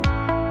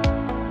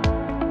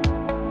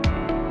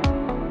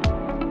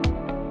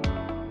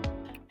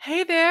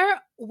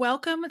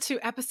Welcome to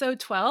episode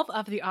 12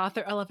 of the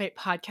Author Elevate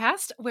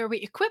podcast, where we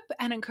equip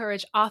and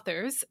encourage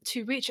authors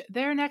to reach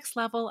their next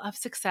level of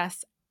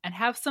success and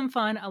have some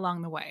fun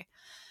along the way.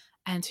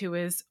 And who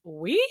is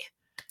we?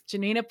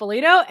 Janeen and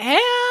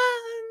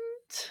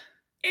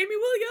Amy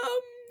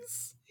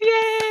Williams.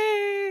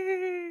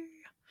 Yay!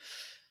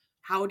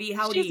 Howdy.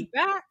 She's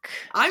back.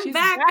 I'm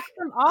back.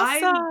 From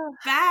AWSA. I'm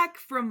back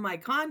from my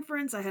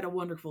conference. I had a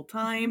wonderful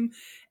time,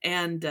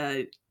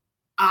 and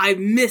I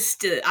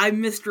missed it. I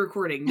missed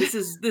recording. This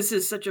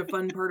is such a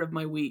fun part of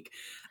my week,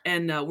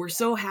 and we're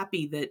so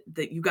happy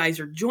that you guys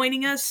are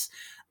joining us.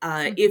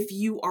 If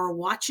you are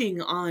watching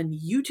on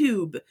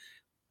YouTube,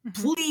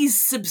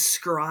 please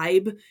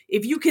subscribe.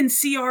 If you can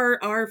see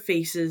our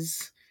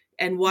faces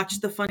and watch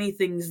the funny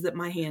things that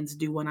my hands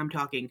do when I'm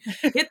talking,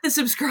 hit the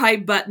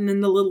subscribe button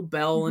and the little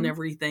bell and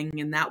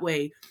everything, and that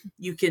way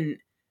you can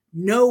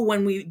know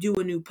when we do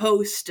a new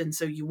post, and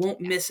so you won't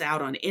miss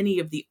out on any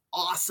of the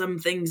awesome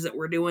things that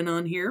we're doing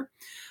on here.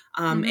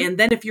 And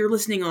then if you're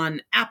listening on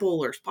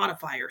Apple or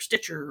Spotify or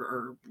Stitcher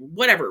or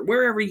whatever,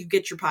 wherever you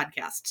get your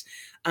podcasts,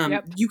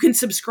 you can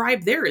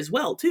subscribe there as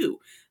well too.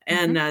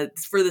 And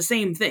for the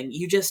same thing,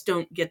 you just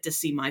don't get to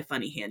see my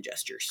funny hand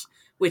gestures,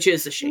 which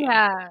is a shame.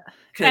 Yeah.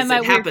 Because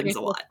it happens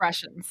a lot.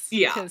 Expressions.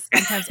 Yeah. Because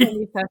sometimes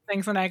Amy says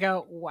things and I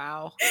go,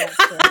 wow.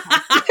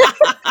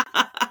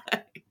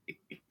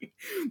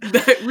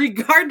 But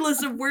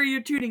regardless of where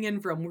you're tuning in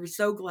from, we're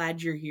so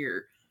glad you're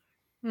here.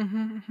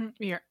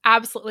 We are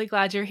absolutely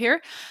glad you're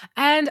here.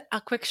 And a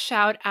quick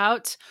shout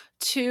out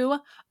to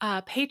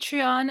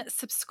Patreon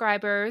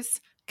subscribers,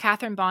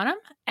 Catherine Bonham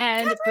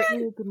and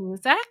Brittany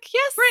Gmuzak.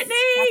 Yes,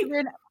 Brittany!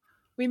 Catherine,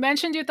 we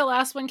mentioned you at the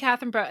last one,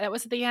 Catherine, but that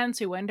was at the end,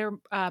 so we wanted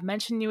to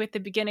mention you at the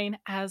beginning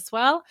as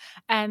well.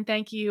 And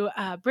thank you,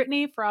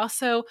 Brittany, for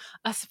also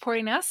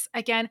supporting us.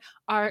 Again,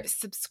 our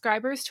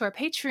subscribers to our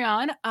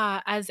Patreon,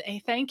 as a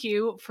thank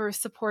you for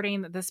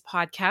supporting this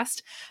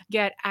podcast,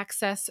 get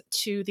access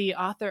to the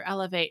Author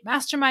Elevate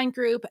Mastermind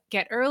group,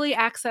 get early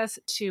access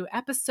to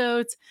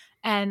episodes,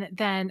 and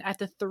then at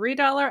the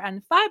 $3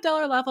 and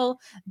 $5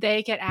 level,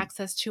 they get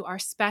access to our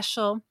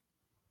special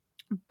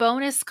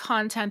bonus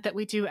content that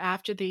we do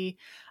after we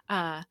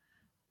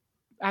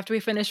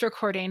finish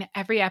recording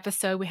every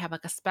episode. We have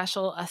like a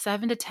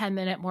 7 to 10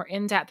 minute more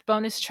in-depth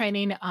bonus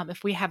training.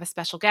 If we have a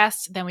special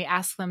guest, then we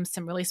ask them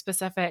some really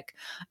specific,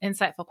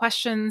 insightful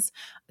questions.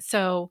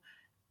 So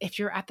if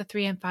you're at the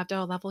 $3 and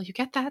 $5 level, you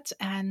get that.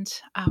 And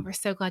we're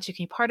so glad you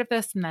can be part of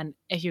this. And then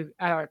if you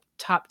are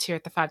top tier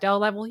at the $5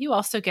 level, you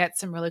also get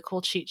some really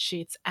cool cheat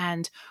sheets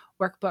and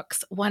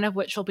workbooks, one of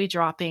which will be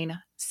dropping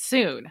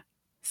soon.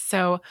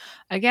 So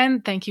again,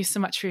 thank you so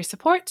much for your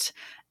support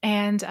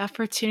and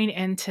for tuning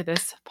into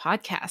this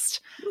podcast.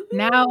 Woo-hoo.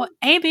 Now,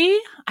 Amy,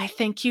 I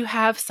think you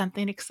have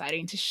something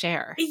exciting to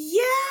share.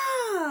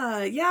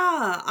 Yeah.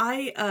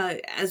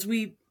 As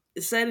we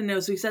said, and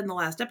as we said in the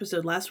last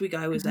episode, last week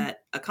I was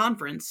at a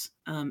conference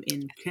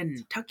in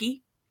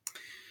Kentucky.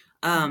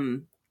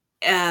 It's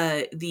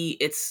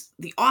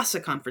the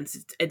AWSA conference.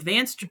 It's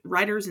Advanced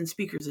Writers and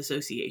Speakers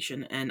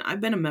Association, and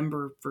I've been a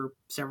member for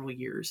several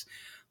years.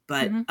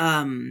 But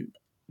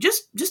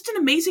just an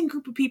amazing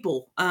group of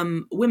people,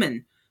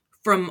 women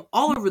from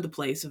all over the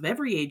place, of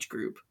every age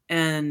group,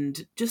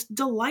 and just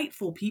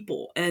delightful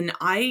people. And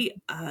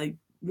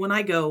when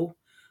I go,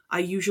 I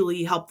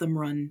usually help them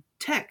run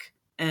tech,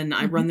 and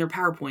I run their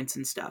PowerPoints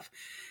and stuff.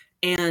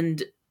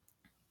 And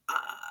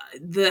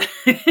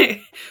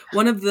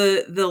one of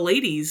the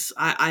ladies,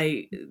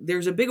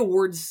 there's a big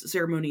awards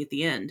ceremony at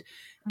the end,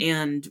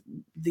 and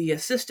the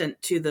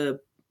assistant to the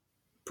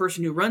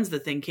person who runs the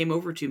thing came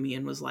over to me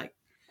and was like,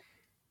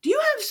 "Do you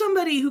have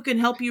somebody who can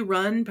help you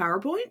run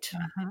PowerPoint?"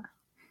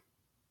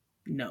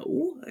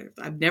 No,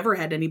 I've never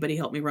had anybody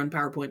help me run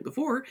PowerPoint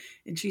before.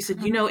 And she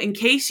said, in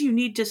case you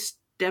need to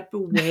step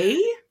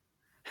away.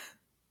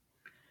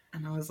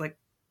 And I was like,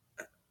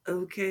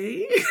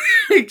 okay,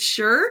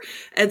 sure.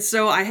 And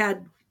so I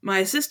had my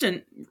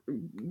assistant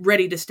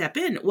ready to step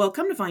in. Well,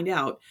 come to find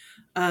out,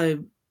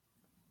 the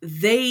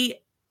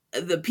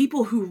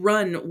people who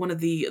run one of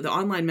the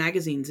online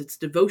magazines, it's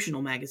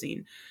devotional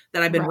magazine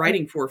that I've been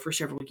writing for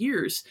several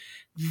years,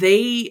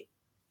 they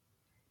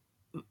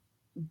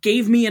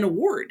gave me an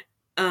award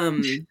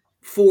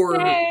for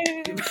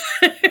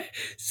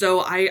so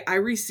I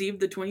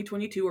received the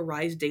 2022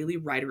 Arise Daily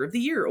Writer of the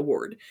Year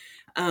award.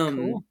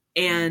 Cool.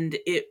 And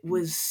it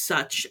was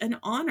such an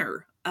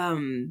honor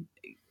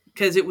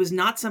because it was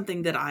not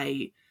something that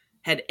I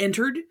had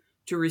entered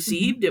to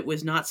receive. It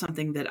was not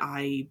something that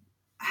I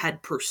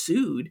had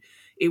pursued.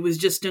 It was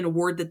just an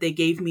award that they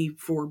gave me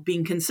for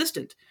being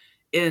consistent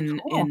in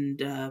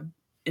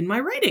my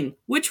writing,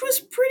 which was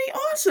pretty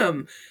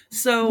awesome.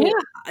 So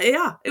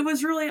yeah, it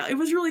was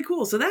really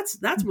cool. So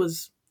that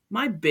was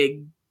my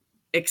big,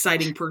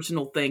 exciting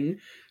personal thing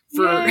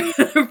for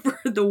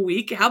for the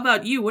week. How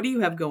about you? What do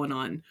you have going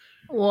on?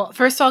 Well,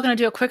 first of all, I'm going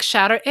to do a quick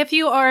shout out. If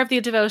you are of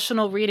the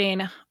devotional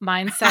reading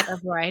mindset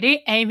of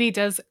variety, Amy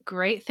does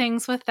great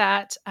things with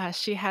that.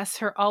 She has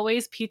her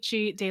always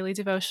peachy daily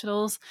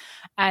devotionals,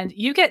 and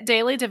you get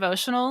daily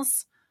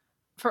devotionals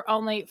for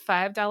only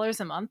 $5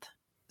 a month.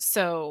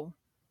 So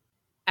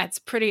that's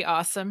pretty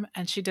awesome.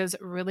 And she does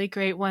really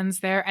great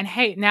ones there. And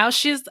hey, now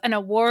she's an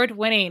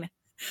award-winning writer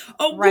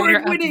of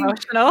Award-winning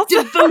devotionals.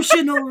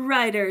 devotional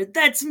writer.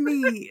 That's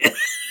me.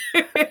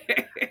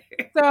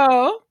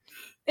 So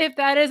if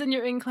that isn't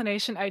your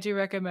inclination, I do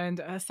recommend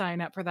a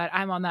sign up for that.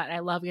 I'm on that. And I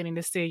love getting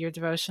to see your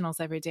devotionals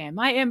every day in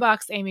my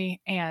inbox,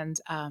 Amy. And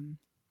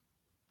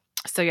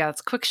so yeah, that's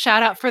a quick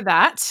shout out for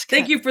that.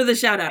 Thank you for the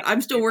shout out.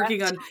 I'm still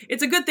working on,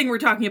 it's a good thing we're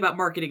talking about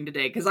marketing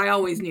today because I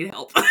always need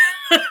help.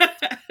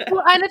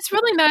 Well, and it's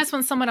really nice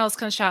when someone else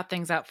can shout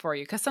things out for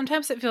you, because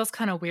sometimes it feels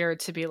kind of weird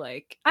to be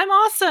like, I'm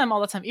awesome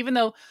all the time, even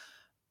though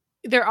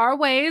there are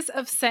ways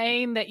of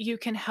saying that you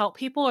can help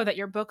people or that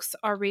your books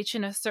are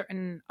reaching a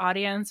certain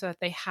audience or that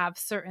they have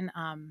certain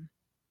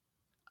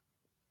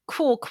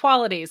cool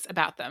qualities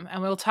about them.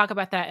 And we'll talk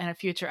about that in a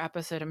future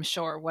episode, I'm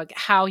sure,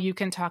 how you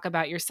can talk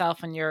about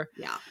yourself and your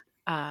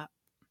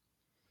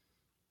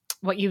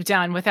what you've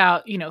done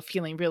without,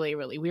 feeling really,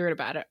 really weird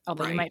about it.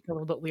 Although you might feel a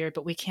little bit weird,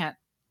 but we can't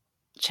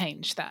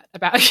change that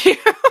about you.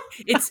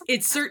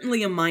 It's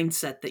certainly a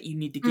mindset that you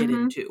need to get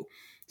into.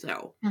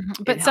 So,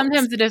 but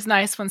sometimes it is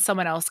nice when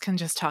someone else can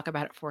just talk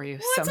about it for you.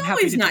 Well, so it's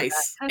always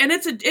nice, and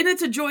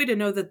it's a joy to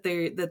know that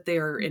they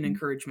are an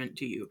encouragement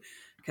to you,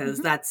 because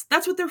that's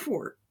what they're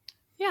for.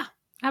 Yeah,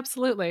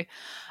 absolutely.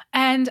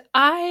 And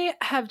I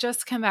have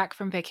just come back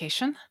from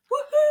vacation.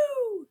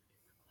 Woohoo!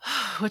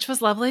 Which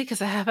was lovely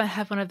because I haven't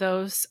had one of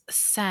those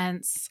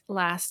since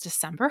last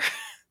December.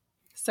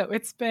 So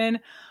it's been,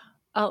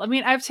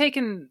 I've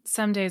taken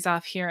some days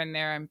off here and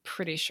there. I'm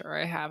pretty sure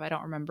I have. I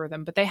don't remember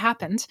them, but they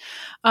happened.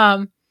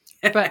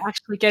 But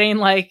actually getting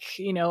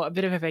a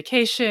bit of a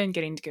vacation,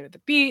 getting to go to the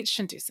beach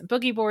and do some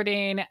boogie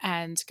boarding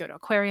and go to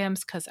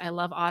aquariums because I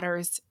love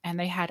otters. And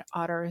they had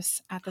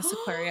otters at this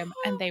aquarium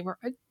and they were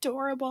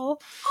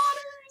adorable.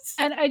 Otters!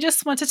 And I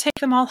just want to take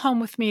them all home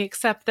with me,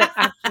 except that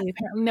actually,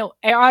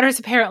 otters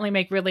apparently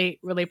make really,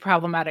 really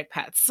problematic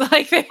pets.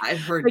 I've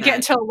heard they get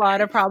into a lot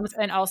of problems.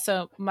 And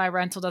also my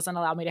rental doesn't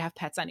allow me to have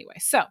pets anyway.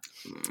 So a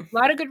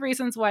lot of good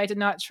reasons why I did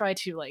not try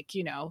to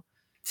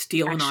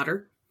steal an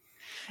otter.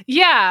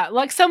 Yeah,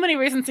 so many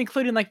reasons,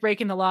 including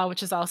breaking the law,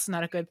 which is also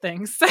not a good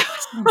thing. So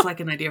sounds like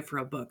an idea for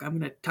a book. I'm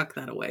going to tuck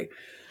that away.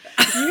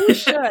 You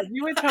should.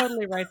 You would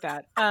totally write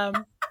that.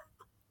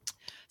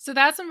 So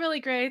that's been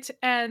really great.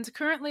 And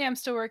currently I'm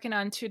still working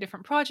on 2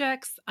 different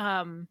projects.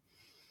 I'm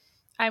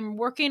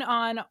working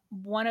on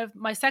one of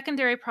my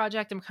secondary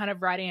project. I'm kind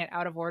of writing it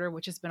out of order,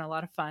 which has been a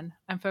lot of fun.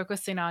 I'm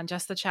focusing on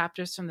just the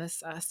chapters from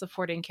this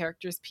supporting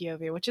characters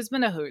POV, which has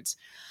been a hoot.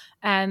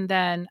 And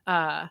then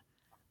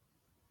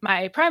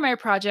my primary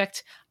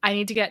project, I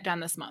need to get done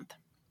this month,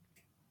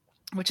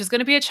 which is going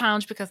to be a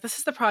challenge because this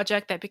is the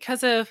project that,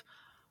 because of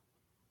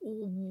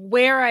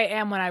where I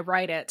am when I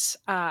write it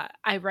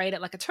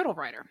like a turtle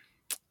writer,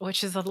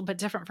 which is a little bit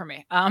different for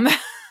me.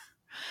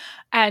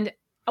 And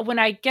when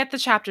I get the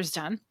chapters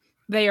done,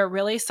 they are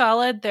really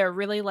solid. They're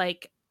really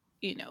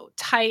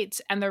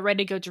tight, and they're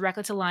ready to go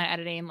directly to line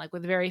editing,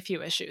 with very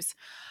few issues.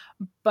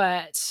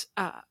 But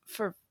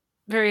for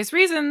various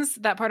reasons,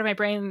 that part of my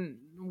brain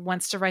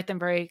wants to write them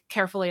very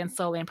carefully and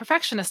slowly and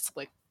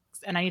perfectionistly.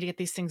 And I need to get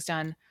these things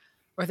done,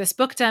 or this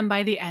book done,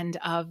 by the end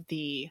of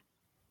the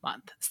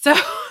month. So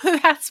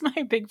that's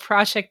my big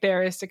project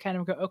there, is to kind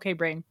of go, okay,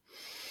 brain,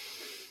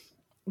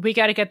 we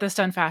got to get this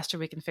done faster.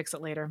 We can fix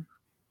it later.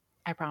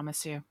 I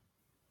promise you.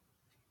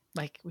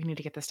 We need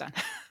to get this done.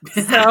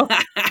 So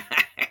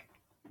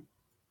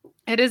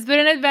it has been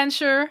an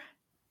adventure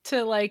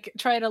to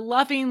try to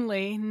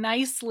lovingly,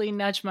 nicely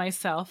nudge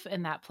myself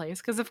in that place.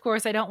 Because of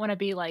course I don't want to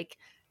be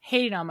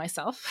hating on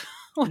myself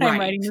when I'm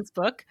writing this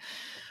book,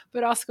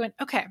 but also going,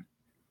 okay,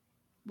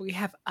 we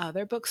have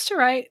other books to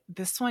write.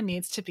 This one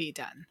needs to be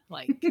done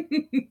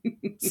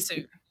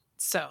soon.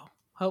 So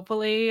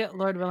hopefully,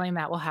 Lord willing,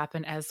 that will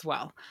happen as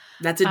well.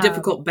 That's a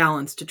difficult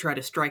balance to try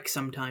to strike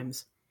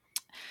sometimes.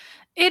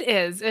 It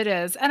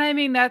is.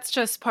 And that's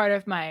just part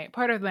of my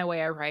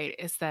way I write,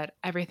 is that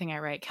everything I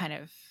write kind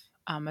of,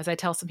 as I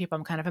tell some people,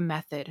 I'm kind of a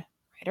method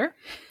writer.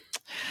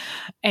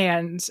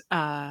 And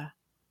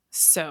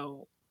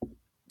so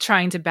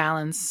trying to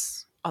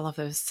balance all of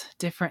those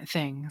different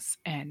things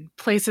and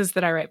places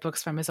that I write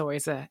books from is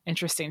always an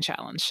interesting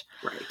challenge.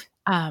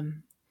 Right.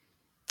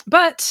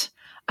 But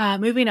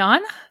moving on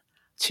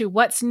to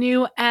what's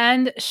new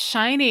and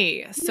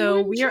shiny.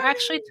 So we are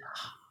actually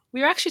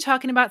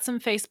talking about some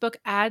Facebook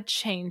ad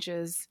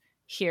changes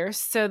here.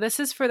 So this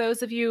is for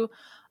those of you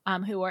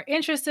who are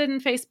interested in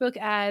Facebook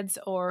ads,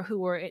 or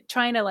who are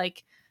trying to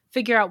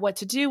figure out what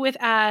to do with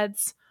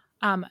ads.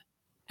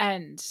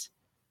 And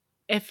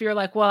if you're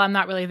well, I'm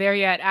not really there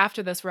yet,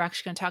 after this, we're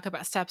actually going to talk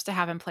about steps to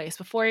have in place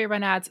before you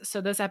run ads. So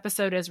this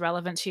episode is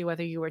relevant to you,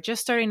 whether you are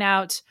just starting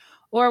out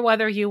or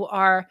whether you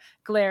are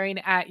glaring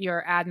at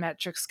your ad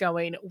metrics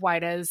going, why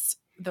does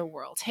the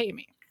world hate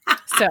me?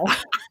 So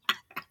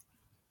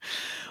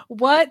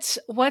what's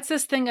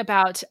this thing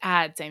about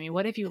ads, Amy?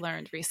 What have you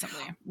learned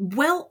recently?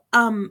 Well,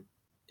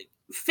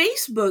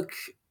 Facebook.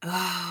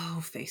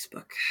 Oh,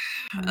 Facebook.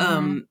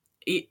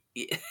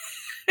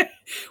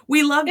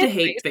 We love to It's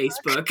hate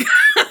Facebook.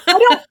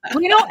 Facebook.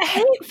 We don't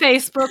hate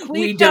Facebook.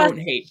 We don't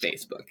hate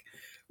Facebook.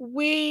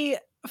 We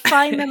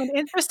find them an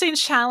interesting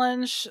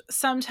challenge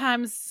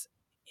sometimes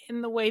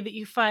in the way that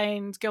you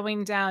find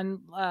going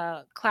down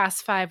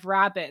class 5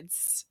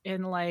 rapids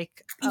in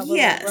like a little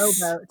Yes.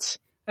 rowboat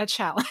a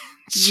challenge.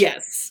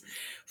 Yes.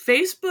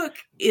 Facebook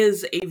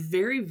is a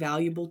very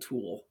valuable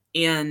tool.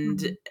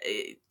 And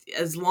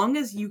as long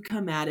as you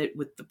come at it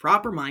with the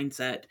proper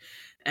mindset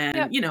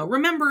and, Yep.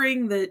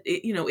 remembering that,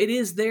 it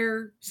is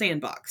their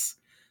sandbox.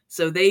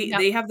 So Yep.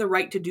 they have the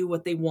right to do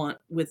what they want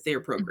with their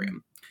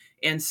program. Mhm.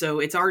 And so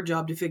it's our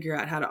job to figure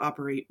out how to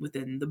operate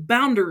within the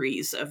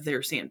boundaries of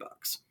their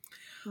sandbox.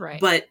 Right.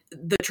 But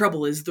the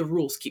trouble is the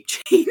rules keep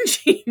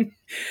changing.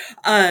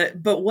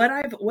 But what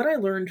I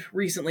learned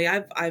recently,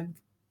 I've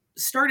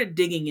started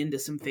digging into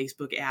some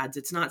Facebook ads.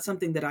 It's not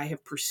something that I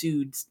have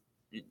pursued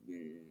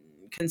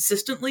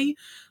consistently,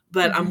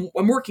 but Mhm.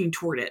 I'm working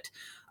toward it.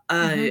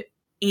 Mhm.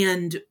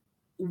 And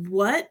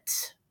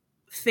what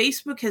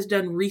Facebook has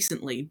done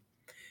recently,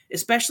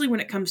 especially when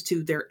it comes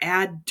to their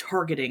ad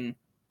targeting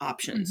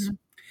options, Mhm.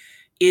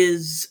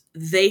 is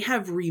they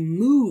have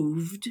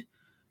removed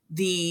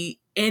the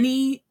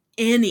any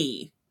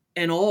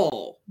and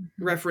all Mhm.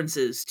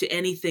 references to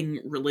anything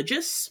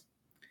religious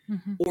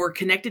Mhm. or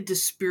connected to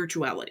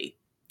spirituality.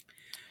 Mhm.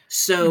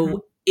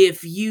 So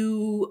if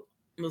you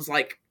was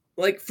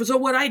so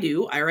what I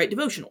do, I write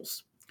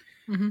devotionals.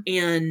 Mhm.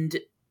 And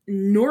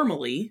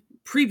normally,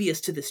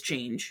 previous to this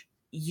change,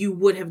 you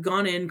would have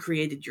gone in,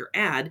 created your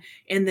ad,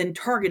 and then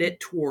target Mhm. it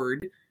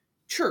toward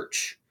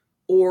church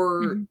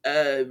or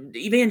Mhm.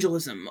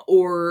 evangelism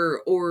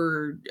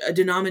or a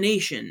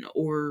denomination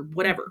or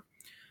whatever.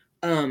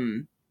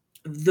 Um,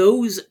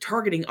 those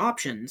targeting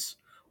options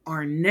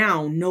are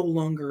now no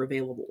longer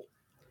available.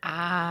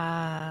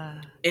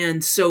 Ah.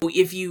 And so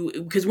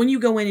because when you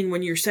go in and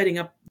when you're setting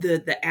up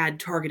the ad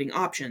targeting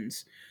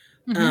options,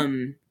 Mhm.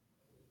 um,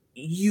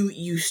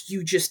 you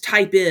just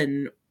type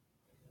in,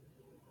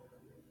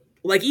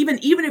 like, even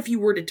if you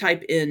were to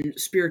type in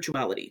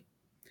spirituality,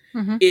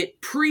 Mhm. it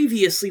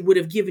previously would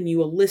have given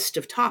you a list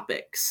of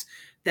topics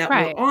that were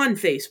Right. on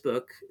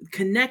Facebook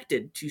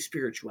connected to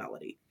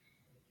spirituality.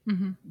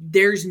 Mhm.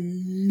 There's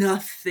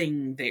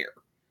nothing there.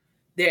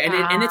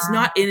 And it's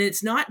Ah.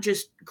 not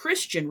just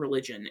Christian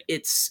religion,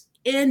 it's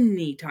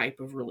any type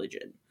of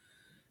religion.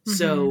 Mhm.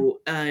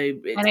 So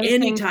it's any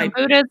Anything from type.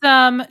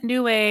 Buddhism,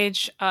 New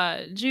Age,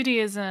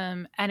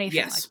 Judaism, anything like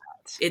Yes,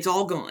 that. it's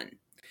all gone.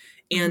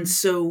 And Mhm.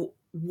 so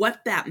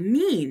what that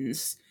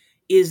means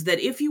is that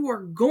if you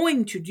are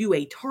going to do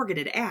a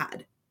targeted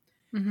ad,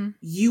 Mhm.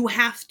 you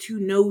have to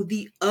know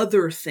the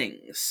other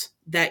things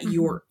that Mhm.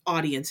 your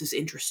audience is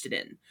interested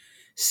in.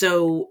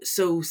 So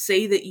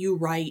say that you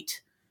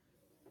write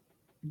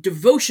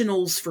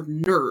devotionals for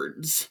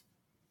nerds.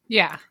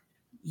 Yeah.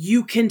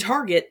 You can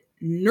target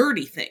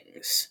nerdy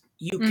things.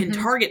 You can Mhm.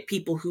 target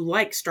people who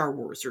like Star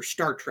Wars or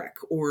Star Trek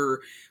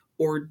or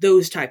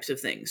those types of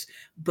things.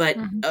 But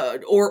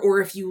Mhm. or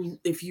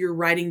if you're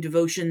writing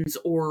devotions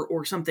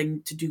or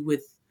something to do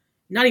with,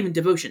 not even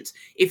devotions,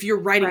 if you're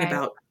writing Right.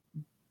 about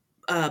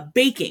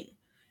baking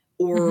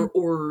Mhm.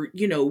 or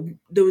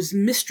those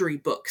mystery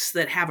books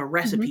that have a Mhm.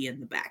 recipe in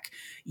the back,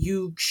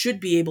 you should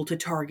be able to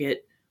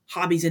target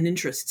hobbies and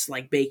interests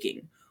like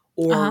baking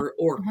Uh-huh.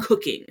 or Uh-huh.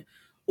 cooking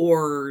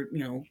or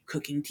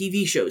cooking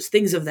TV shows,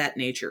 things of that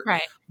nature.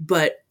 Right.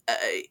 But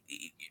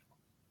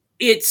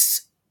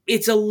it's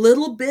a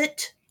little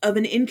bit of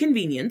an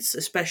inconvenience,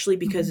 especially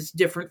because Mhm. it's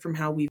different from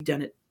how we've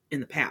done it in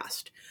the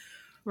past.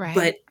 Right.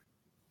 But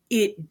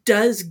it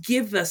does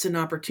give us an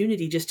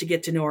opportunity just to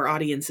get to know our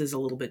audiences a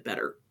little bit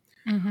better,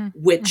 Mhm. Mhm.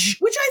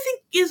 which I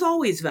think is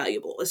always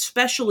valuable,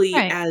 especially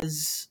Right.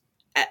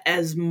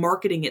 as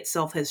marketing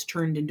itself has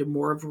turned into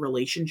more of a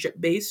relationship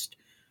based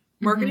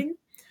Mhm. marketing.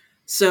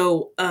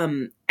 So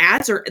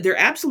ads they're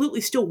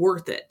absolutely still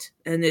worth it,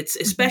 and it's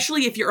Mhm.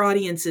 especially if your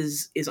audience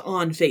is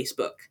on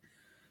Facebook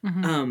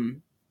Mhm.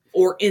 um,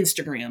 or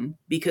Instagram,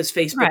 because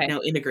Facebook Right.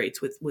 now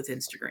integrates with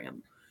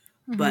Instagram.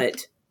 Mhm.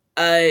 But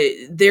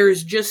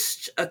there's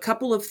just a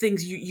couple of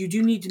things you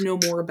do need to know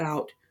more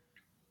about: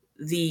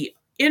 the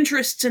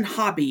interests and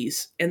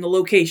hobbies and the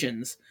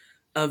locations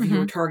of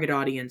your Mhm. target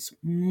audience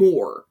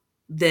more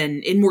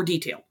than in more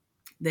detail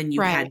than you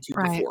Right. had to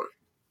Right. before.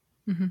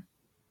 Mhm.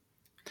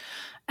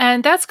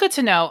 And that's good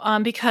to know,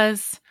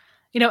 because,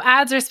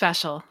 ads are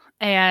special,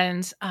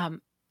 and,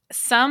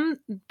 some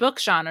book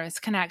genres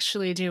can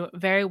actually do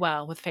very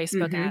well with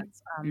Facebook Mm-hmm.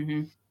 ads.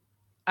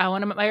 Mm-hmm.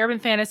 One of my urban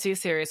fantasy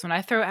series, when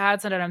I throw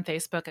ads on it on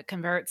Facebook, it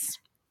converts,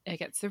 it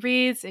gets the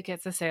reads, it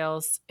gets the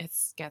sales, it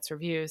gets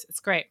reviews. It's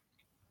great.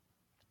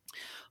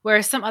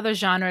 Whereas some other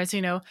genres,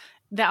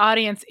 the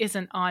audience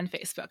isn't on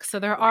Facebook. So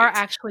there are Right.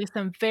 actually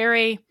some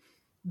very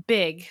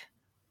big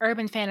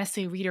urban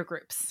fantasy reader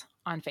groups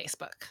on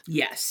Facebook.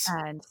 Yes.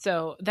 And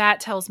so that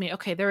tells me,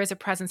 okay, there is a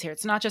presence here.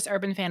 It's not just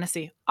urban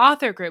fantasy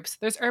author groups.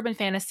 There's urban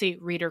fantasy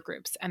reader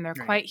groups, and they're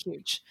Right. quite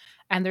huge.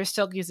 And they're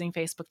still using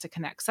Facebook to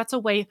connect. So that's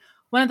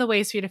one of the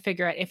ways for you to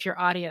figure out if your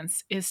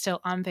audience is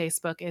still on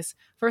Facebook is,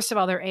 first of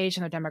all, their age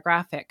and their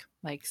demographic.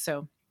 Like,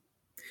 so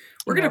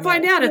we're going to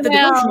find out if the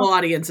devotional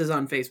audience is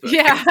on Facebook.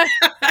 Yeah.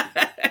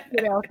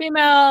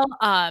 Female,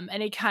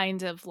 any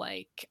kind of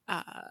like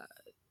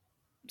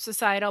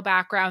societal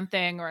background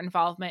thing or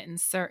involvement in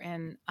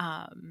certain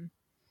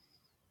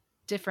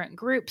different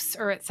groups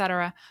or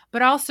etc.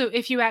 But also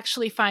if you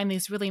actually find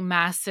these really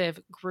massive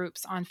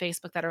groups on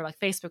Facebook that are like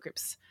Facebook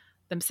groups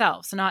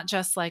themselves, not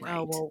just like, Right.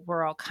 oh, well,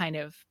 we're all kind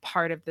of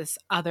part of this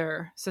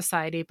other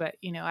society, but,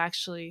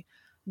 actually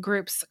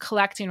groups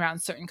collecting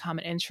around certain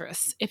common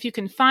interests. If you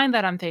can find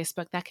that on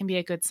Facebook, that can be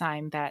a good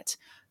sign that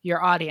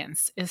your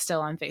audience is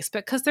still on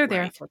Facebook because they're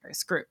there for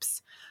those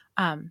groups.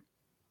 But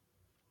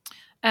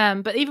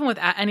even with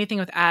anything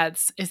with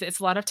ads, it's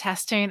a lot of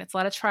testing. It's a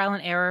lot of trial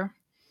and error.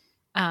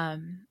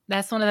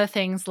 That's one of the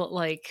things that,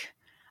 like,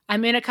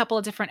 I'm in a couple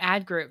of different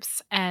ad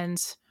groups,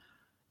 and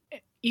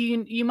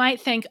you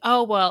might think,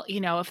 oh, well,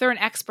 if they're an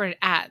expert at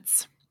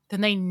ads,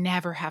 then they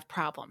never have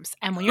problems.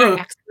 And when you're an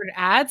expert at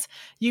ads,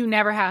 you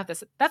never have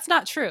this. That's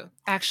not true,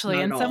 actually.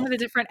 Not and at some all. of the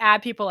different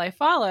ad people I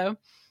follow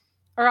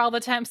are all the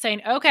time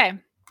saying, okay,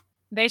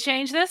 they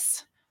change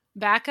this,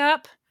 back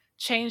up,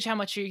 change how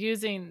much you're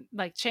using,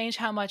 like change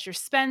how much you're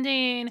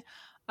spending,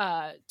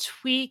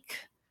 tweak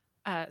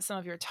some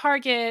of your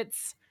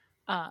targets,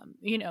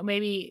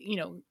 maybe,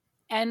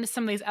 end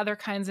some of these other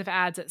kinds of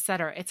ads,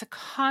 etc. It's a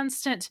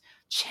constant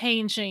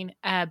changing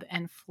ebb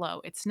and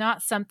flow. It's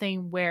not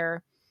something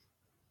where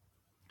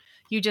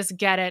you just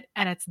get it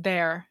and it's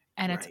there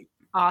and it's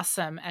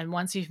awesome. And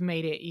once you've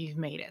made it, you've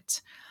made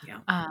it. Yeah.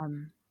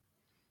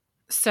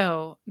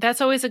 So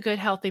that's always a good,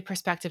 healthy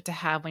perspective to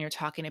have when you're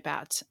talking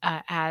about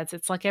ads.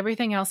 It's like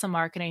everything else in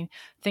marketing.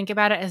 Think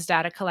about it as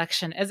data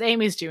collection, as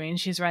Amy's doing.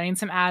 She's running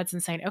some ads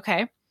and saying,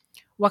 okay,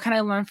 what can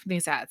I learn from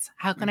these ads?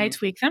 How can I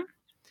tweak them?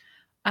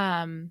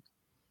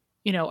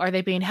 Are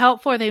they being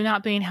helpful? Are they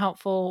not being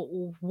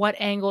helpful? What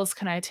angles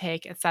can I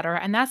take, et cetera?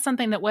 And that's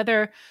something that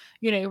whether,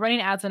 you're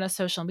running ads on a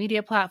social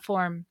media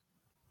platform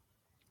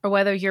or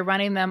whether you're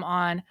running them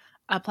on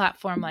a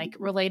platform like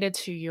related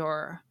to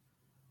your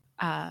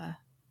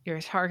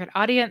target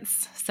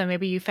audience. So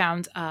maybe you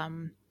found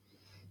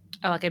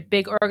like a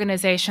big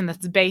organization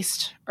that's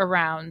based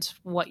around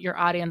what your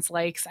audience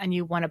likes and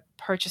you want to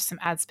purchase some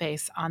ad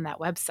space on that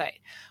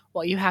website.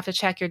 Well, you have to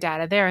check your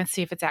data there and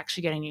see if it's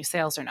actually getting you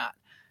sales or not.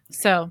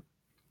 So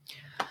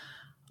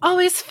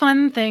always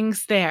fun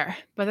things there.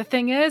 But the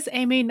thing is,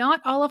 Amy,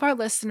 not all of our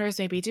listeners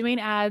may be doing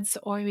ads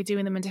or maybe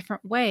doing them in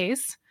different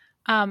ways.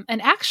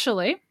 And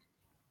actually,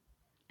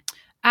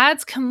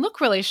 ads can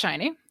look really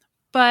shiny,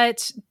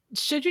 but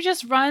should you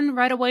just run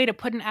right away to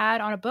put an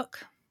ad on a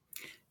book?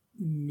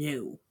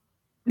 No.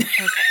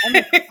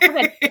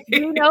 Okay.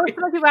 You know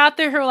some of you out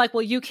there who are like,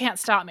 well, you can't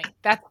stop me.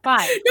 That's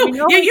fine.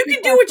 No, you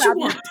can do what you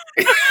want.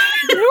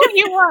 Do what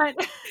you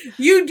want.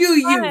 You do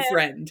you,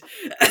 friend.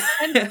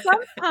 And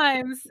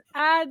sometimes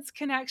ads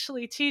can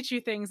actually teach you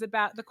things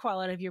about the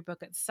quality of your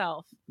book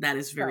itself. That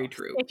is very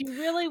true. If you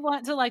really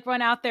want to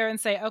run out there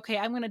and say, okay,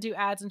 I'm going to do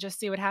ads and just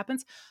see what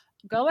happens,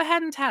 go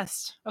ahead and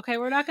test. Okay,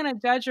 we're not going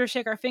to judge or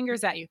shake our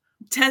fingers at you.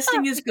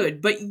 Testing is good,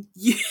 but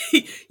you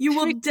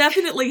will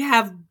definitely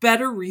have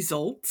better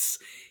results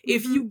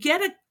if you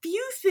get a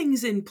few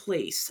things in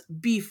place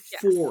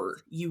before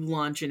you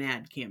launch an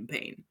ad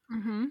campaign.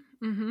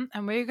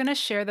 And we're going to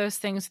share those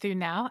things through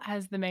now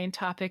as the main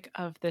topic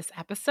of this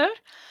episode.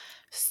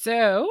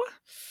 So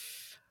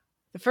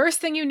the first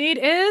thing you need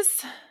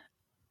is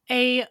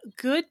a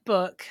good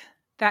book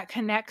that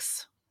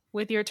connects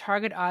with your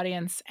target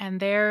audience and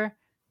their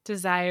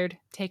desired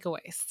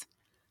takeaways.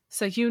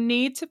 So you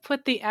need to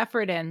put the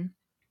effort in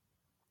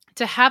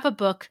to have a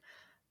book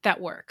that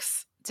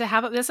works. It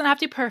doesn't have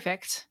to be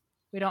perfect.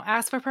 We don't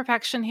ask for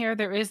perfection here.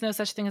 There is no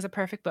such thing as a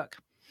perfect book.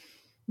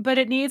 But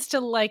it needs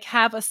to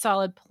have a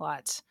solid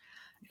plot.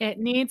 It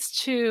needs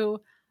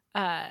to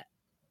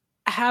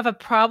have a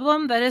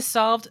problem that is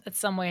solved at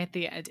some way at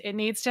the end. It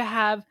needs to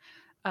have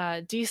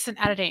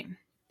decent editing.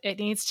 It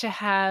needs to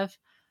have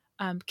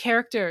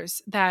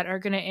characters that are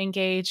going to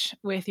engage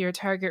with your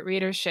target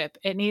readership.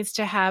 It needs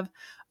to have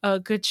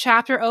good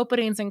chapter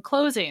openings and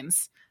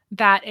closings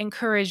that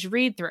encourage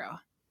read through,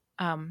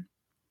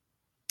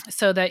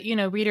 so that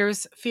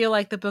readers feel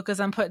like the book is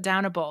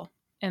unputdownable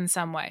in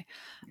some way.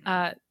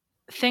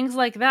 Things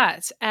like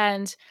that,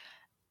 and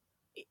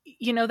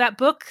that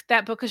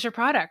book is your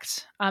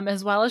product,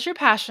 as well as your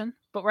passion.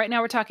 But right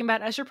now we're talking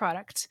about as your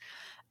product,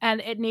 and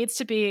it needs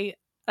to be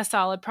a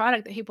solid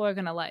product that people are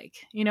going to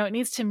like. It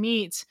needs to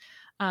meet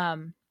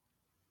that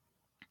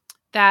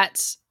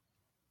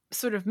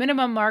sort of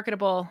minimum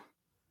marketable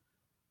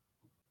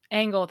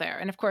angle there.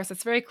 And of course,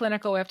 it's a very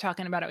clinical way of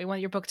talking about it. We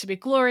want your book to be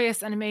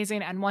glorious and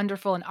amazing and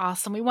wonderful and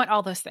awesome. We want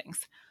all those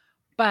things.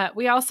 But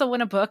we also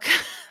want a book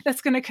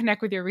that's going to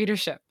connect with your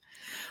readership.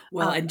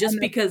 Well, and just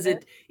because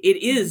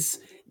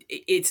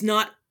it's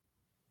not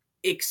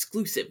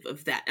exclusive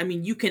of that. I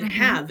mean, you can Mm-hmm.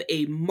 have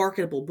a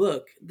marketable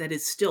book that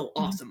is still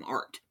Mm-hmm. awesome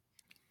art.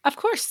 Of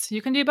course,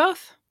 you can do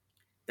both.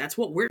 That's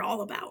what we're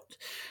all about.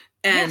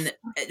 Yes.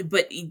 And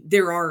but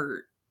there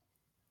are,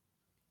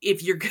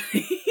 if you're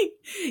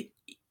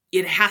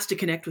it has to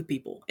connect with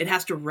people. It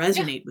has to Yeah.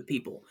 resonate with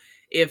people.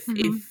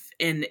 Mm-hmm. If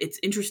and it's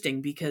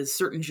interesting because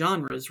certain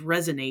genres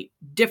resonate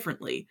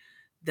differently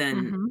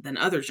Mm-hmm. than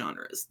other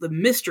genres. The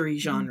mystery Mm-hmm.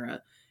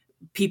 genre,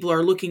 people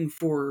are looking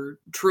for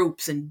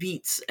tropes and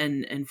beats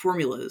and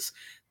formulas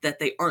that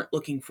they aren't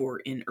looking for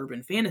in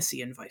urban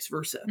fantasy, and vice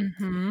versa.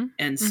 Mm-hmm.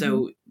 And Mm-hmm.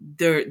 so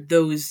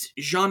those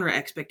genre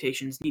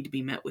expectations need to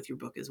be met with your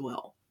book as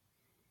well.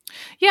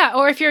 Yeah,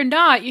 or if you're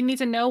not, you need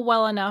to know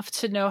well enough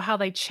to know how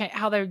they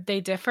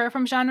differ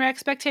from genre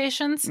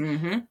expectations,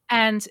 Mm-hmm.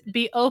 and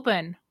be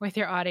open with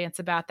your audience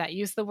about that.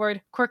 Use the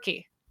word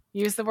quirky.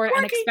 Use the word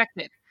Quirky,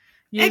 unexpected.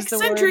 Use the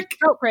word eccentric.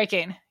 throat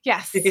breaking.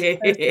 Yes, those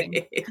things.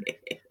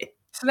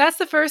 So that's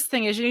the first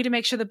thing, is you need to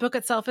make sure the book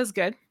itself is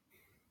good.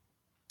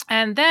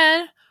 And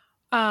then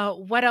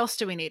what else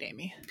do we need,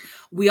 Amy?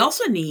 We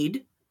also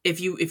need,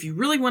 if you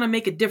really want to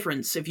make a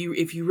difference, if you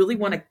really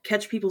want Mm-hmm. to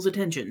catch people's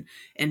attention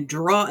and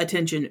draw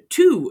attention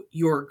to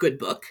your good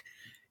book,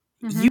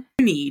 Mm-hmm. you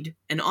need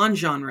an on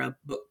genre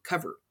book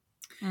cover,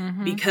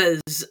 Mm-hmm.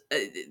 because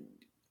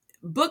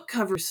book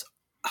covers,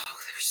 oh,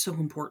 they're so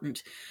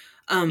important.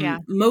 Yeah.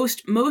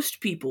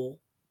 Most people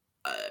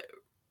uh,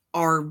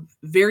 are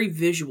very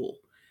visual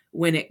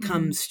when it Mm-hmm.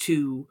 comes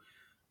to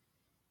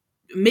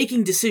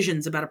making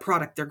decisions about a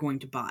product they're going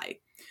to buy.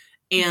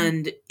 Mm-hmm.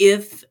 And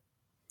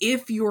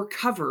if your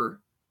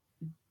cover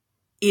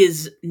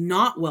is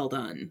not well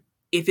done,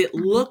 if it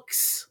Mm-hmm.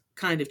 looks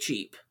kind of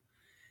cheap,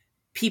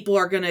 people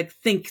are going to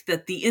think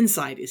that the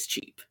inside is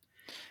cheap.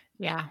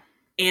 Yeah.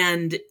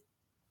 And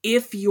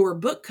if your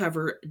book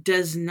cover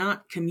does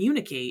not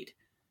communicate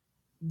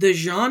the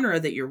genre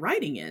that you're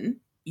writing in,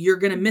 you're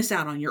going to Mm-hmm. miss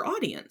out on your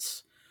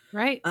audience.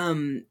 Right.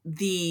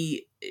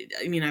 The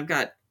I mean,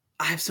 I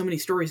have so many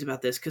stories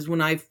about this, because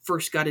when I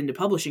first got into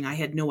publishing, I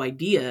had no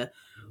idea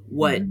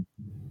what Mm-hmm.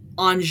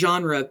 on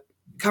genre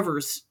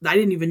covers. I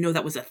didn't even know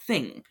that was a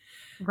thing.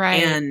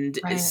 Right. And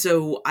Right.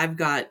 so I've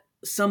got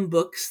some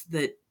books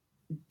that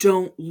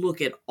don't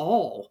look at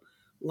all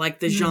like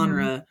the Mm-hmm.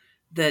 genre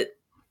that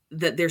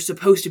they're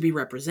supposed to be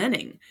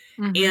representing.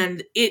 Mm-hmm.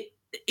 And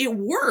it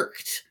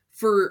worked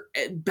for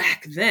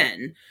back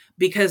then,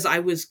 because I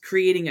was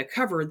creating a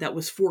cover that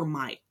was for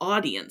my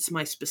audience,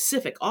 my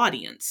specific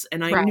audience,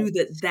 and I knew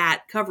Right.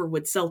 that cover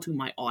would sell to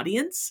my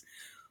audience.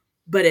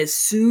 But as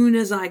soon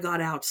as I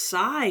got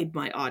outside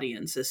my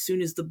audience, as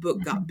soon as the book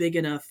Mm-hmm. got big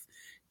enough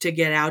to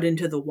get out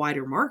into the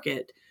wider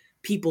market,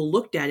 people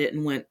looked at it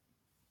and went,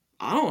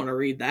 I don't want to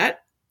read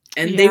that.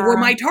 And they were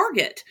Yeah. my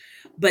target,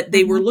 but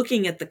they were Mm-hmm.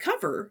 looking at the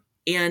cover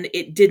and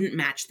it didn't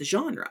match the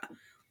genre.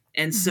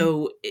 And Mm-hmm.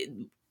 so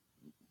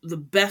the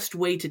best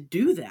way to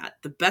do that,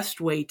 the best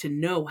way to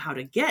know how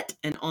to get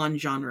an on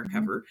genre Mm-hmm.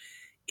 cover,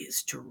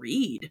 is to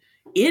read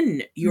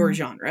in your Mm-hmm.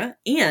 genre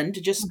and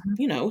to just,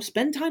 Mm-hmm.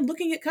 spend time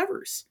looking at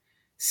covers.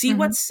 See Mm-hmm.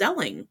 what's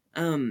selling.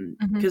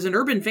 Mm-hmm. Because an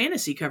urban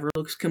fantasy cover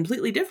looks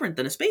completely different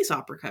than a space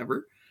opera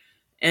cover.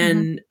 Mm-hmm.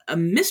 And a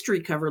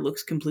mystery cover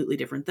looks completely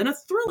different than a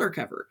thriller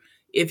cover,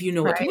 if you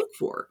know what to Right. look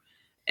for.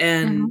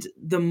 Mm-hmm. And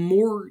the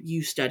more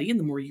you study and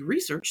the more you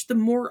research, the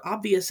more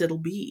obvious it'll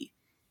be.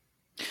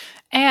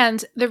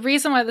 And the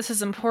reason why this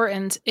is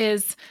important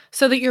is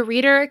so that your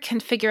reader can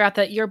figure out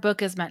that your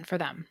book is meant for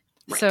them.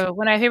 Right. So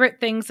one of my favorite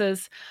things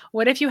is,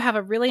 what if you have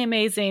a really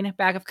amazing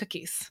bag of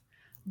cookies,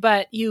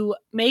 but you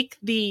make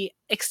the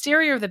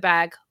exterior of the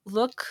bag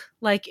look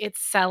like it's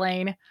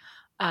selling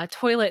a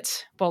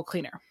toilet bowl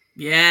cleaner?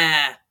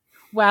 Yeah.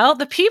 Well,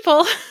 the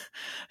people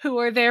who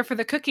are there for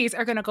the cookies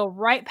are going to go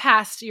right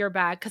past your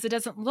bag because it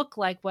doesn't look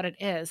like what it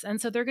is. And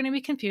so they're going to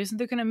be confused and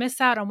they're going to miss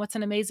out on what's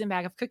an amazing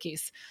bag of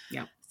cookies.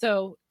 Yeah.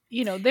 So,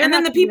 they're And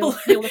then not the going to people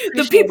be able to the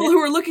appreciate people it. who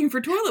are looking for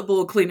toilet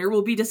bowl cleaner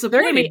will be They're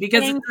going to disappointed, be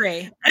because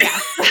angry.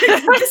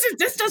 Yes.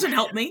 this doesn't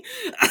help me.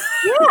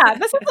 Yeah,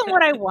 this isn't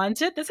what I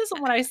wanted. This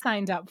isn't what I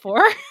signed up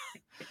for.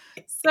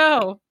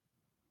 So,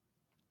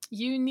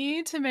 you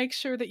need to make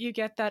sure that you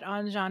get that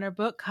on genre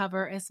book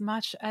cover as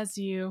much as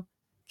you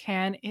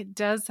can. It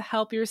does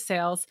help your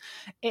sales.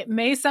 It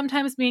may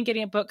sometimes mean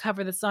getting a book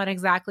cover that's not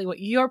exactly what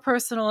your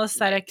personal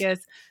aesthetic Right.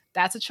 is.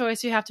 That's a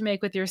choice you have to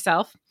make with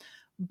yourself.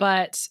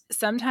 But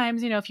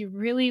sometimes, if you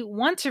really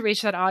want to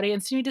reach that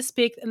audience, you need to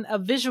speak in a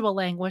visual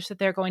language that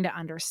they're going to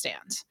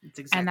understand. That's And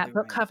exactly that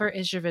book right. cover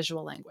is your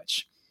visual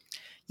language.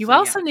 You So yeah.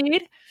 also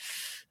need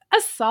a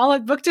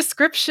solid book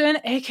description,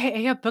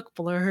 aka a book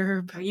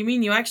blurb. Oh, you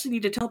mean you actually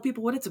need to tell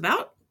people what it's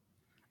about?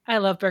 I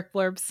love book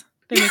blurbs.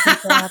 They make me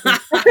so happy.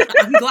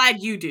 I'm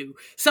glad you do.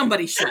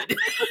 Somebody should.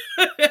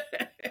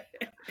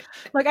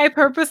 Like, I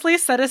purposely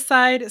set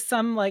aside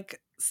some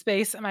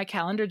space in my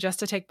calendar just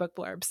to take book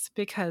blurbs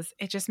because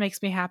it just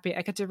makes me happy.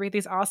 I get to read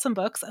these awesome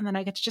books and then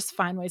I get to just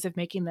find ways of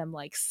making them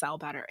sell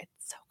better.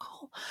 It's so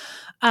cool.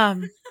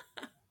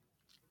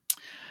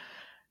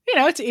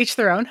 To each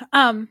their own.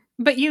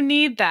 But you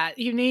need that.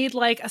 You need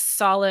a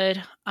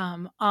solid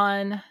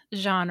on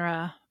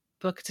genre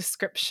book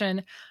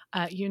description.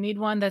 You need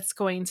one that's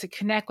going to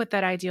connect with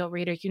that ideal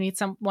reader. You need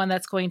someone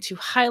that's going to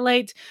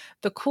highlight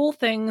the cool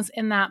things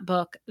in that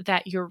book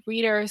that your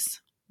readers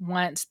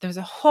want. There's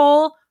a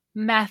whole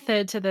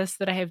method to this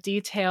that I have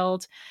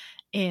detailed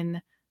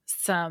in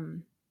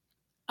some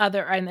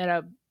other in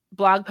a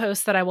blog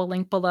post that I will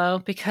link below,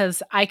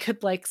 because I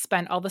could like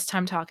spend all this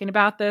time talking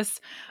about this,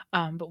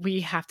 but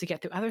we have to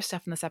get through other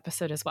stuff in this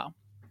episode as well.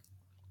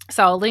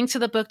 So I'll link to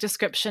the book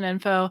description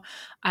info.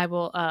 I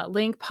will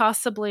link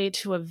possibly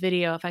to a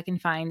video if I can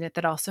find it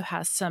that also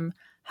has some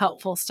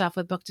helpful stuff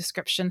with book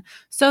description,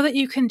 so that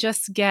you can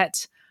just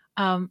get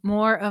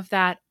more of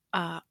that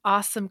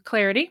awesome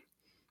clarity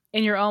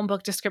in your own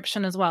book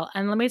description as well.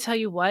 And let me tell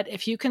you what,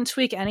 if you can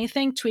tweak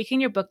anything, tweaking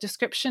your book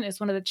description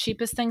is one of the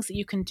cheapest things that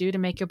you can do to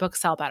make your book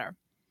sell better.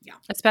 Yeah.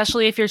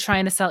 Especially if you're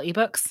trying to sell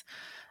ebooks.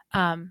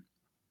 If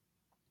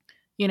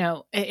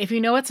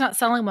you know it's not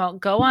selling well,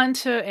 go on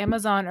to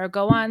Amazon or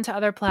go on to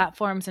other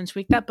platforms and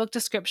tweak that book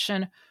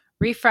description,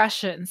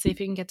 refresh it, and see if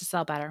you can get to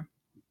sell better.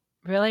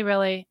 Really,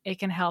 really, it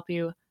can help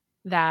you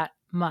that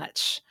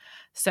much.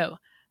 So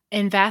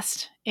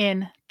invest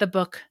in the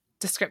book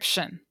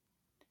description.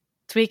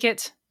 Tweak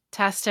it,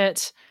 test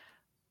it,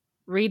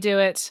 redo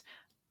it,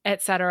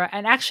 etc.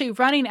 And actually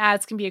running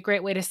ads can be a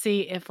great way to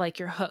see if like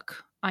your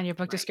hook on your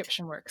book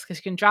description works, because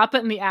you can drop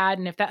it in the ad,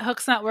 and if that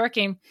hook's not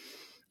working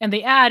in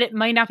the ad, it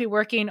might not be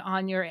working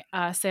on your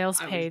sales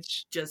page. I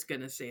was just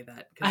gonna say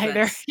that,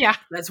 either.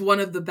 That's one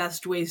of the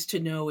best ways to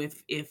know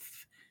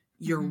if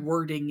your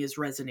wording is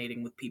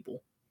resonating with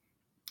people,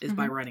 is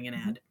by running an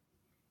ad.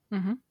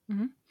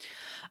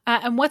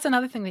 And what's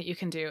another thing that you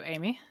can do,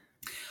 Amy?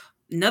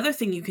 Another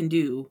thing you can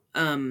do,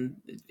 and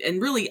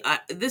really,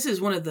 this is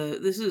one of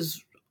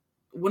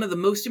the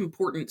most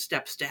important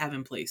steps to have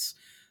in place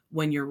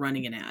when you're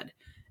running an ad,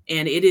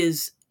 and it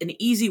is an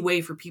easy way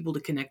for people to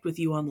connect with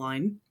you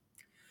online.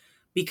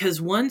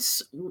 Because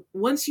once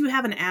you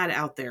have an ad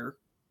out there,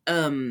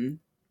 and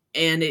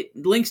it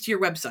links to your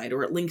website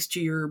or it links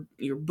to your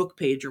book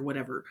page or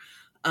whatever,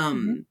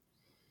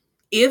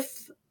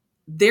 if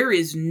there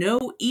is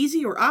no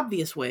easy or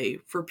obvious way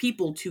for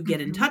people to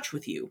get in touch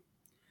with you,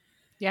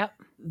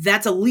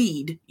 that's a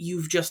lead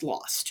you've just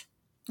lost,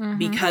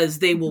 because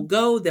they will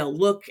go, they'll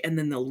look, and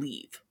then they'll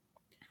leave.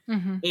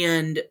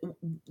 And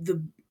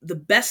the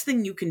best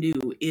thing you can do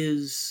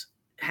is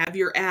have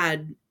your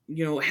ad,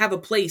 have a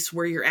place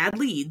where your ad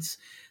leads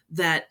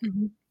that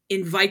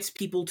invites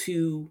people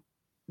to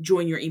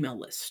join your email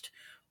list,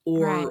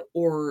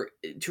 or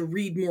to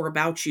read more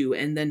about you,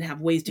 and then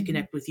have ways to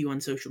connect with you on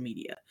social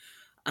media.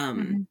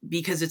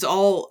 Because it's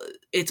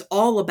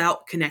all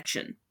about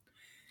connection.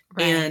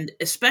 And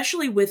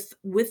especially with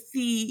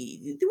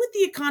the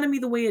economy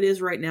the way it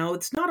is right now,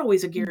 it's not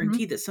always a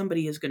guarantee that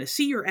somebody is going to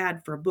see your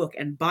ad for a book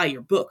and buy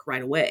your book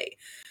right away.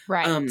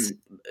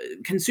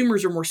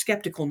 Consumers are more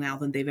skeptical now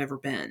than they've ever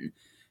been.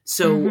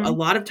 So a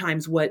lot of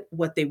times what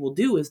they will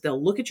do is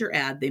they'll look at your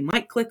ad, they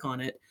might click on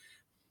it,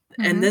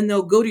 and then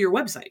they'll go to your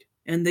website,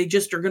 and they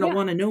just are going to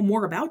want to know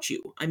more about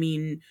you. I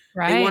mean,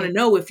 they want to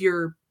know if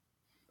you're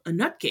a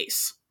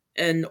nutcase,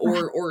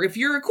 or if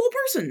you're a cool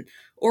person,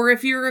 or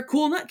if you're a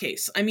cool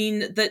nutcase. I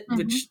mean,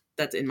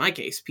 that's in my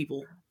case,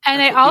 people.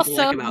 And they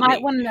also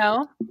might want to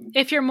know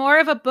if you're more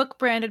of a book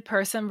branded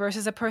person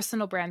versus a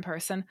personal brand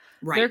person.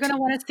 They're going to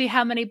want to see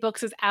how many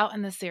books is out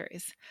in the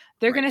series.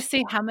 They're going to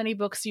see how many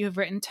books you have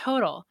written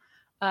total.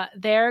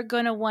 They're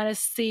going to want to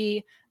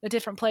see the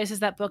different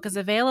places that book is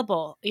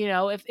available.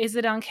 Is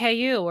it on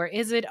KU, or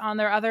is it on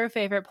their other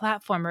favorite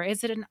platform, or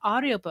is it an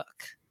audiobook?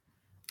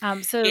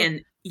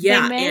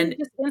 They may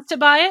just insta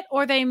buy it,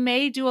 or they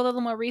may do a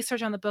little more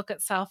research on the book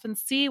itself and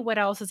see what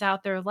else is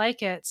out there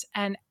like it,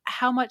 and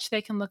how much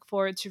they can look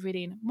forward to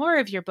reading more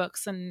of your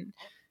books and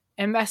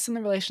invest in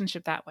the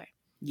relationship that way.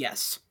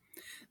 Yes.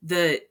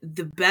 The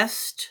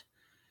best,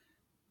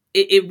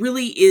 it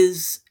really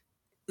is,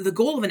 the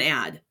goal of an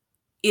ad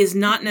is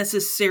not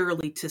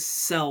necessarily to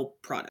sell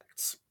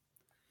products.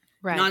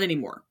 Not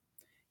anymore.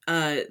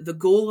 The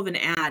goal of an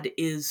ad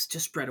is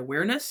to spread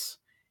awareness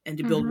and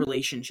to build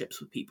relationships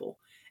with people.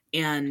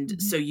 And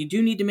so you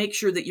do need to make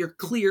sure that you're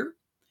clear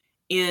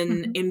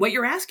in what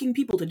you're asking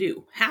people to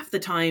do. Half the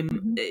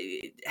time,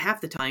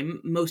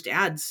 most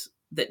ads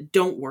that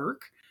don't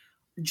work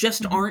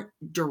just aren't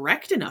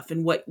direct enough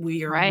in what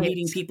we are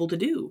needing people to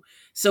do.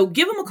 So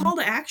give them a call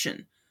to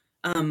action.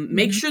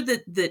 Make sure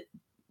that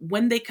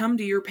when they come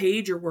to your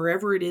page or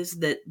wherever it is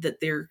that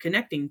they're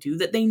connecting to,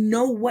 that they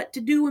know what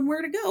to do and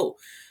where to go.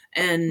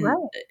 And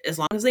as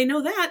long as they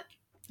know that,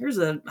 there's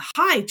a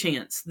high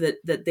chance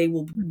that they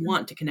will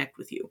want to connect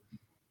with you.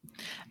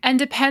 And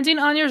depending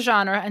on your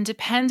genre and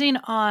depending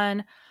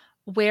on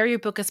where your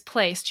book is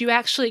placed, you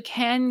actually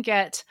can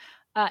get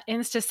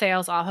Insta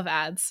sales off of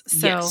ads.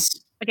 So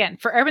again,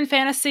 for urban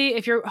fantasy,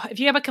 if you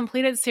have a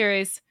completed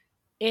series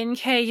in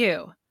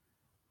KU,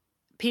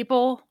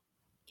 people,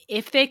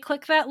 if they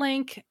click that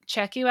link,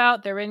 check you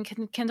out. They're in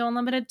Kindle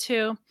Unlimited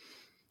too.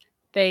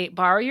 They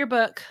borrow your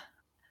book.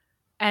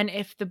 And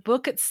if the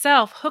book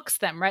itself hooks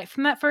them right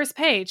from that first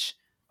page,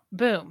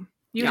 boom,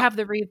 You have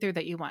the read through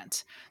that you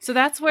want. So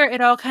that's where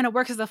it all kind of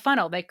works as a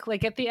funnel. They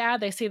get the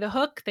ad, they see the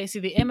hook, they see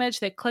the image,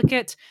 they click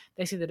it,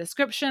 they see the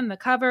description, the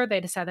cover, they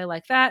decide they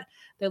like that.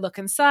 They look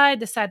inside,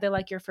 decide they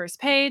like your first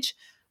page,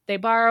 they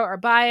borrow or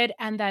buy it,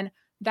 and then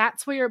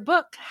that's where your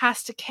book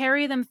has to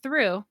carry them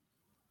through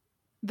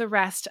the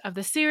rest of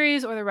the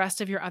series or the rest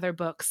of your other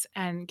books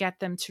and get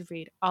them to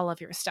read all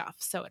of your stuff.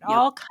 So it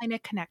all kind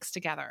of connects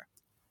together.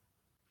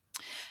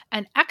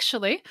 And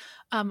actually,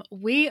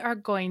 we are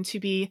going to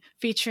be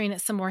featuring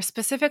some more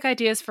specific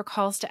ideas for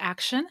calls to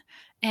action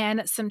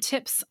and some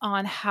tips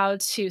on how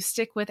to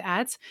stick with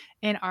ads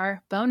in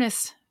our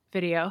bonus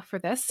video for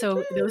this.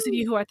 So those of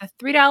you who are at the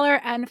 $3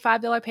 and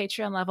 $5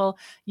 Patreon level,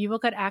 you will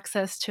get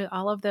access to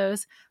all of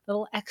those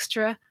little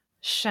extra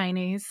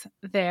shinies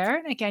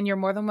there. Again, you're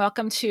more than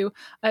welcome to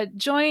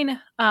join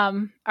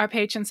our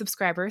patron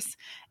subscribers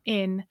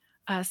in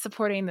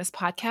supporting this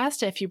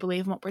podcast if you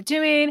believe in what we're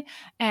doing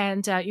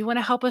and you want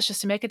to help us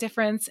just to make a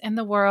difference in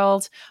the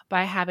world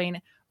by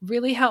having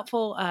really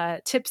helpful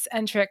tips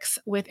and tricks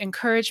with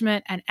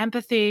encouragement and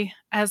empathy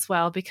as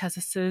well, because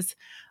this is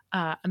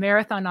a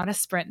marathon, not a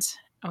sprint.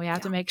 And we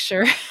have to make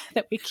sure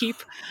that we keep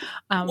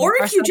or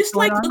if you just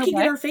like looking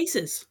at our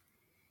faces.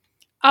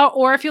 Oh,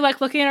 or if you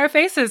like looking at our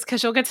faces,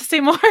 because you'll get to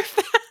see more of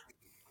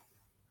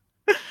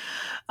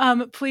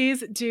that.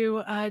 Please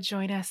do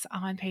join us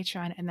on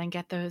Patreon and then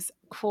get those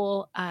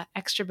cool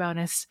extra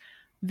bonus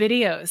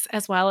videos,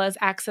 as well as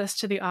access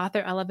to the Author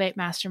Elevate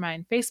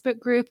Mastermind Facebook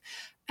group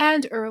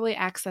and early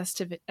access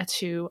to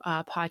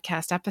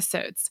podcast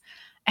episodes.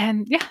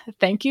 And yeah,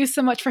 thank you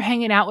so much for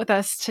hanging out with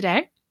us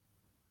today.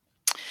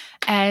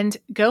 And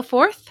go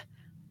forth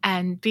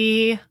and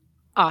be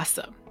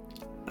awesome.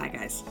 Bye,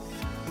 guys.